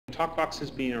TokBox has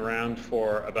been around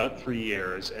for about 3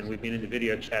 years, and we've been in the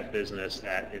video chat business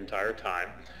that entire time,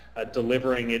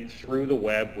 delivering it through the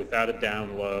web without a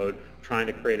download, trying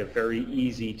to create a very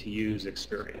easy to use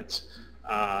experience.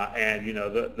 And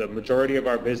the majority of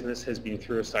our business has been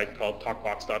through a site called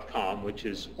TokBox.com, which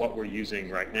is what we're using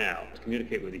right now to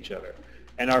communicate with each other.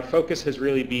 And our focus has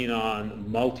really been on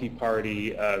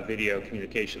multi-party video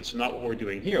communication. So not what we're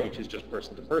doing here, which is just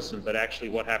person to person, but actually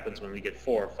what happens when we get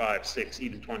 4, 5, 6,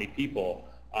 even 20 people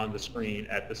on the screen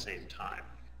at the same time.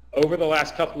 Over the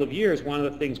last couple of years, one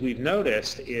of the things we've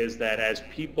noticed is that as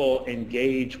people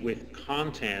engage with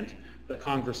content, the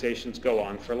conversations go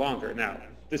on for longer. Now,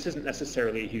 this isn't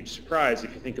necessarily a huge surprise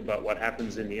if you think about what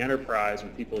happens in the enterprise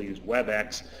when people use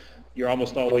WebEx. You're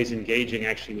almost always engaging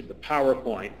actually with the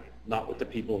PowerPoint, not with the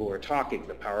people who are talking.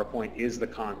 The PowerPoint is the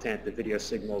content, the video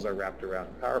signals are wrapped around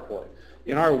the PowerPoint.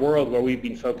 In our world where we've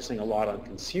been focusing a lot on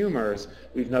consumers,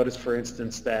 we've noticed, for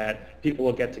instance, that people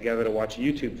will get together to watch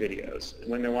YouTube videos. And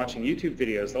when they're watching YouTube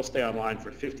videos, they'll stay online for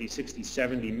 50, 60,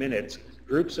 70 minutes,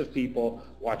 groups of people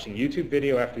watching YouTube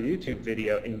video after YouTube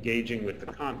video, engaging with the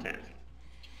content.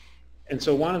 And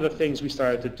so one of the things we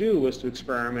started to do was to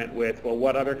experiment with, well,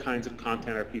 what other kinds of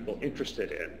content are people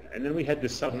interested in? And then we had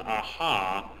this sudden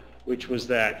aha, which was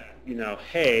that,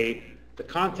 hey, the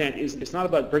content it's not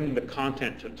about bringing the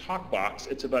content to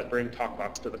TokBox, it's about bringing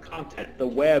TokBox to the content. The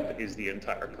web is the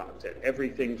entire content.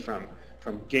 Everything from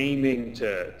gaming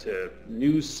to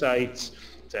news sites,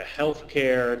 to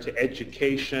healthcare, to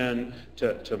education,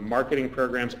 to marketing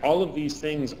programs. All of these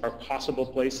things are possible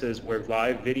places where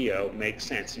live video makes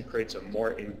sense and creates a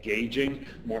more engaging,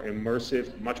 more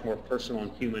immersive, much more personal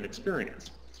and human experience.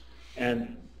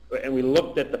 And we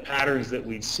looked at the patterns that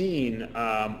we'd seen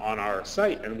on our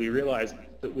site, and we realized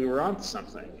that we were onto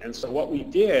something. And so what we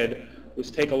did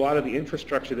was take a lot of the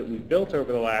infrastructure that we've built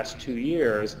over the last 2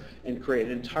 years and create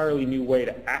an entirely new way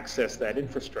to access that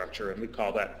infrastructure, and we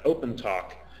call that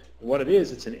OpenTok. And what it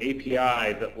is, it's an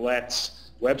API that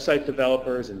lets website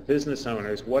developers and business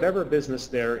owners, whatever business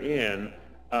they're in,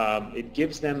 it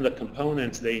gives them the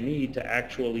components they need to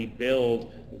actually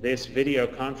build this video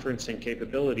conferencing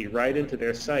capability right into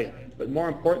their site, but more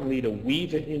importantly to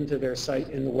weave it into their site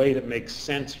in a way that makes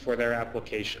sense for their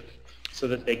application so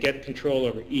that they get control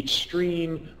over each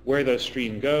stream, where those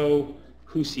streams go,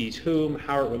 who sees whom,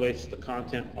 how it relates to the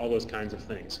content, all those kinds of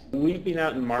things. We've been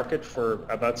out in market for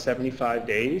about 75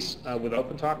 days with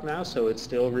OpenTok now, so it's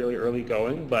still really early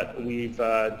going, but we've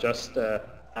just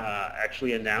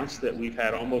actually announced that we've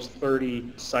had almost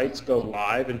 30 sites go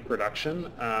live in production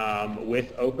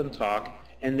with OpenTok,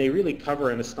 and they really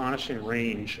cover an astonishing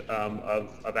range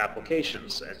of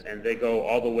applications, and they go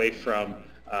all the way from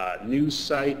news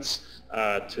sites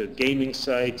to gaming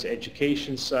sites,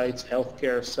 education sites,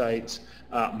 healthcare sites,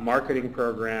 marketing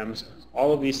programs.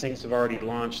 All of these things have already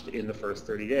launched in the first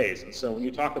 30 days. And so when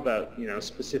you talk about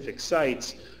specific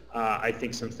sites, I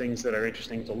think some things that are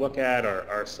interesting to look at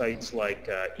are sites like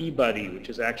eBuddy, which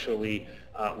is actually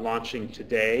launching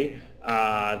today.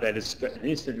 That is an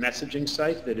instant messaging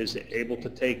site that is able to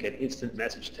take an instant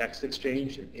message text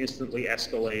exchange and instantly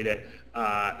escalate it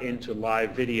into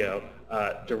live video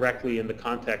directly in the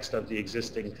context of the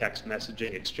existing text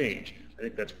messaging exchange. I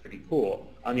think that's pretty cool.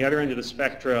 On the other end of the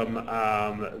spectrum,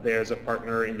 there's a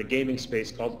partner in the gaming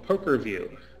space called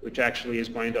PokerView, which actually is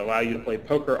going to allow you to play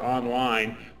poker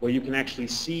online, where you can actually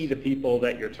see the people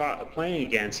that you're playing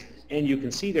against, and you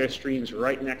can see their streams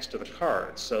right next to the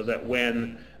cards, so that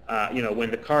when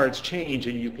when the cards change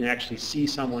and you can actually see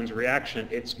someone's reaction,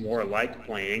 it's more like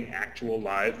playing actual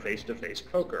live face-to-face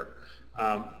poker.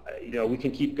 We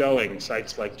can keep going.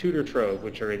 Sites like Tutor Trove,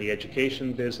 which are in the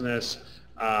education business,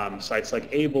 sites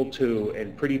like Able2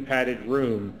 and Pretty Padded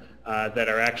Room that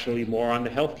are actually more on the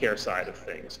healthcare side of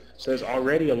things. So there's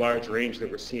already a large range that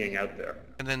we're seeing out there.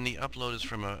 And then the upload is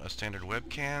from a standard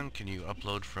webcam. Can you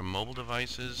upload from mobile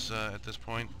devices at this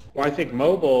point? Well, I think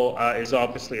mobile is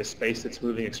obviously a space that's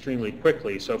moving extremely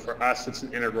quickly. So for us, it's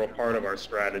an integral part of our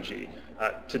strategy.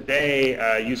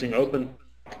 Today, using OpenTok,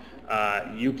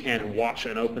 you can watch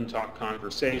an OpenTok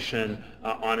conversation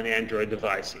on an Android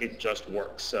device. It just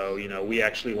works. So, we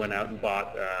actually went out and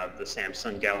bought the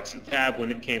Samsung Galaxy Tab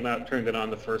when it came out, turned it on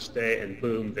the first day, and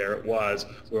boom, there it was.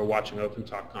 We were watching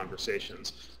OpenTok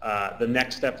conversations. The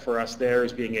next step for us there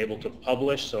is being able to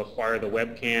publish, so acquire the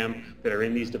webcam that are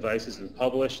in these devices and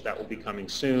publish. That will be coming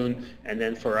soon. And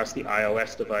then for us, the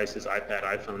iOS devices, iPad,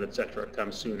 iPhone, etc.,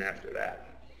 comes soon after that.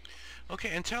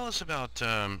 Okay, and tell us about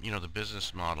the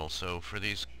business model. So for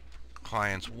these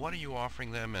clients, what are you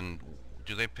offering them, and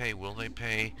Do they pay? Will they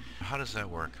pay? How does that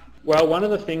work? Well, one of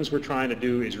the things we're trying to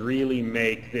do is really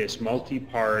make this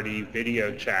multi-party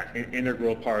video chat an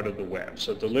integral part of the web.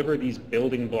 So deliver these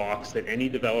building blocks that any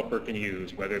developer can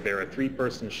use, whether they're a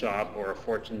 3-person shop or a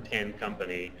Fortune 10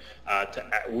 company, to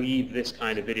weave this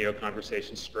kind of video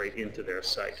conversation straight into their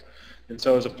site. And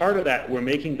so as a part of that, we're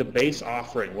making the base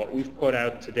offering, what we've put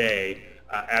out today,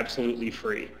 absolutely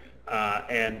free.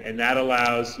 And that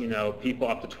allows, people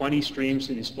up to 20 streams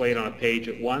to be displayed on a page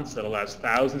at once. That allows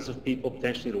thousands of people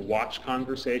potentially to watch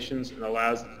conversations, and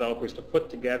allows developers to put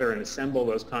together and assemble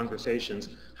those conversations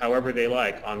however they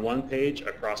like, on one page,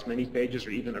 across many pages, or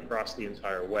even across the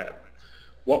entire web.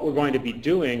 What we're going to be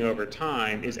doing over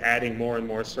time is adding more and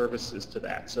more services to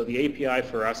that. So the API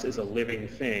for us is a living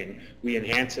thing. We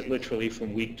enhance it literally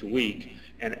from week to week.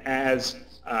 And as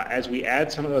we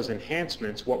add some of those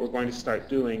enhancements, what we're going to start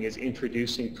doing is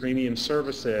introducing premium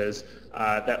services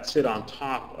that sit on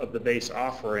top of the base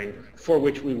offering, for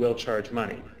which we will charge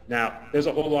money. Now, there's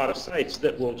a whole lot of sites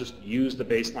that will just use the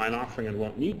baseline offering and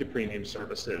won't need the premium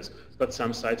services, but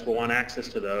some sites will want access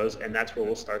to those, and that's where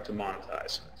we'll start to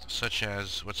monetize. Such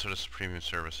as what sort of premium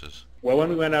services? Well, when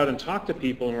we went out and talked to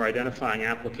people and were identifying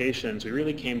applications, we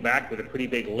really came back with a pretty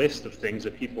big list of things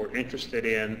that people were interested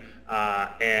in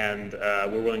and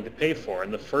were willing to pay for.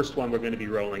 And the first one we're going to be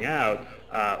rolling out,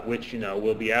 which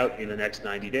will be out in the next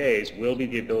 90 days, will be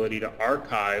the ability to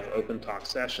archive OpenTok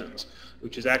sessions,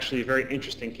 which is actually a very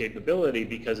interesting capability,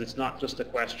 because it's not just a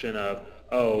question of,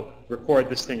 oh, record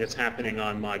this thing that's happening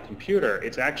on my computer.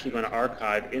 It's actually going to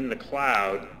archive in the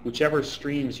cloud whichever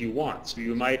streams you want. So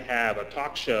you might have a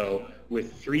talk show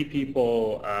with 3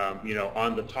 people,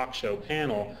 on the talk show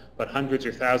panel, but hundreds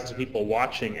or thousands of people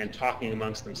watching and talking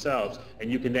amongst themselves.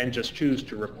 And you can then just choose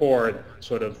to record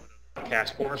sort of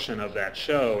broadcast portion of that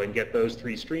show and get those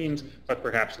 3 streams, but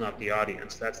perhaps not the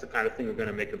audience. That's the kind of thing we're going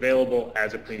to make available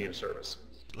as a premium service.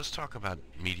 Let's talk about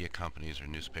media companies or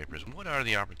newspapers. What are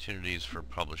the opportunities for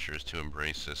publishers to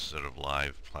embrace this sort of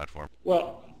live platform?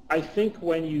 Well, I think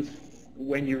when you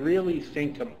really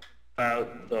think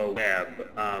about the web,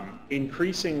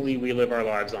 increasingly we live our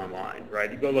lives online,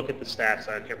 right? You go look at the stats,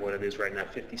 I don't care what it is right now,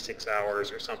 56 hours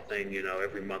or something,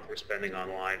 every month we're spending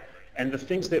online. And the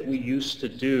things that we used to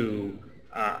do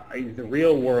in the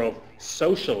real world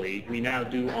socially, we now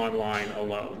do online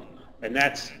alone. And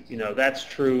that's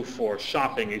true for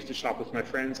shopping. I used to shop with my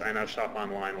friends. I now shop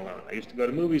online alone. I used to go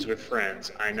to movies with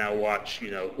friends. I now watch,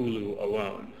 Hulu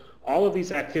alone. All of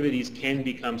these activities can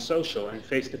become social, and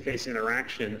face-to-face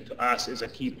interaction to us is a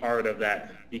key part of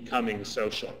that becoming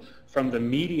social. From the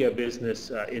media business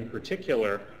in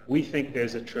particular, we think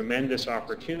there's a tremendous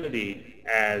opportunity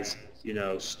as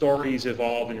stories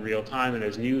evolve in real time and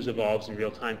as news evolves in real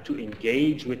time to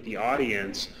engage with the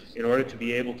audience in order to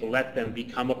be able to let them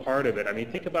become a part of it. I mean,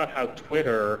 think about how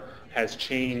Twitter has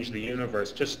changed the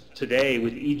universe. Just today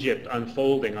with Egypt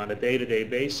unfolding on a day-to-day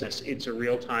basis, it's a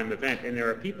real-time event, and there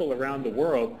are people around the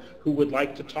world who would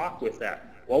like to talk with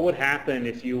that. What would happen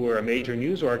if you were a major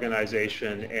news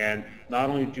organization and not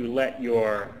only did you let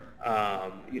your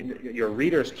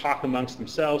readers talk amongst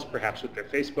themselves, perhaps with their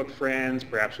Facebook friends,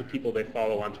 perhaps with people they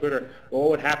follow on Twitter, what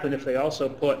would happen if they also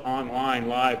put online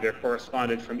live their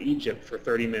correspondent from Egypt for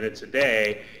 30 minutes a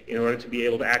day in order to be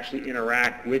able to actually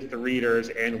interact with the readers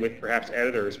and with perhaps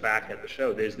editors back at the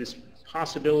show? There's this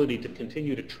possibility to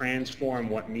continue to transform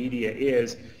what media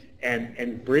is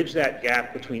and bridge that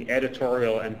gap between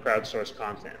editorial and crowdsourced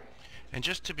content. And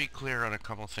just to be clear on a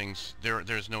couple of things,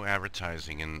 there's no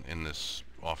advertising in this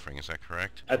offering, is that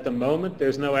correct? At the moment,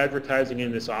 there's no advertising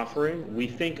in this offering. We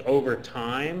think over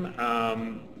time,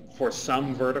 for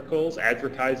some verticals,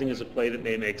 advertising is a play that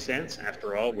may make sense.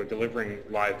 After all, we're delivering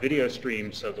live video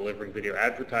streams, so delivering video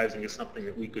advertising is something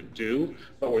that we could do,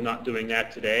 but we're not doing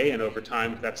that today. And over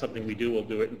time, if that's something we do, we'll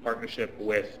do it in partnership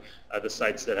with the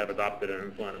sites that have adopted and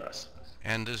implemented us.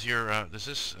 And does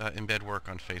this embed work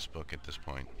on Facebook at this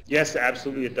point? Yes,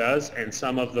 absolutely it does. And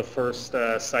some of the first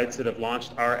sites that have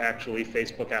launched are actually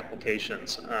Facebook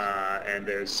applications. And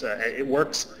it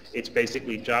works. It's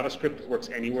basically JavaScript. It works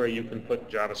anywhere you can put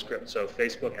JavaScript. So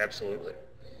Facebook, absolutely.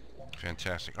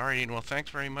 Fantastic. All right, Ian. Well, thanks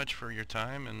very much for your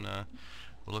time, and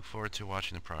we'll look forward to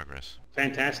watching the progress.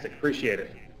 Fantastic. Appreciate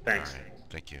it. Thanks. All right.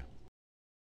 Thank you.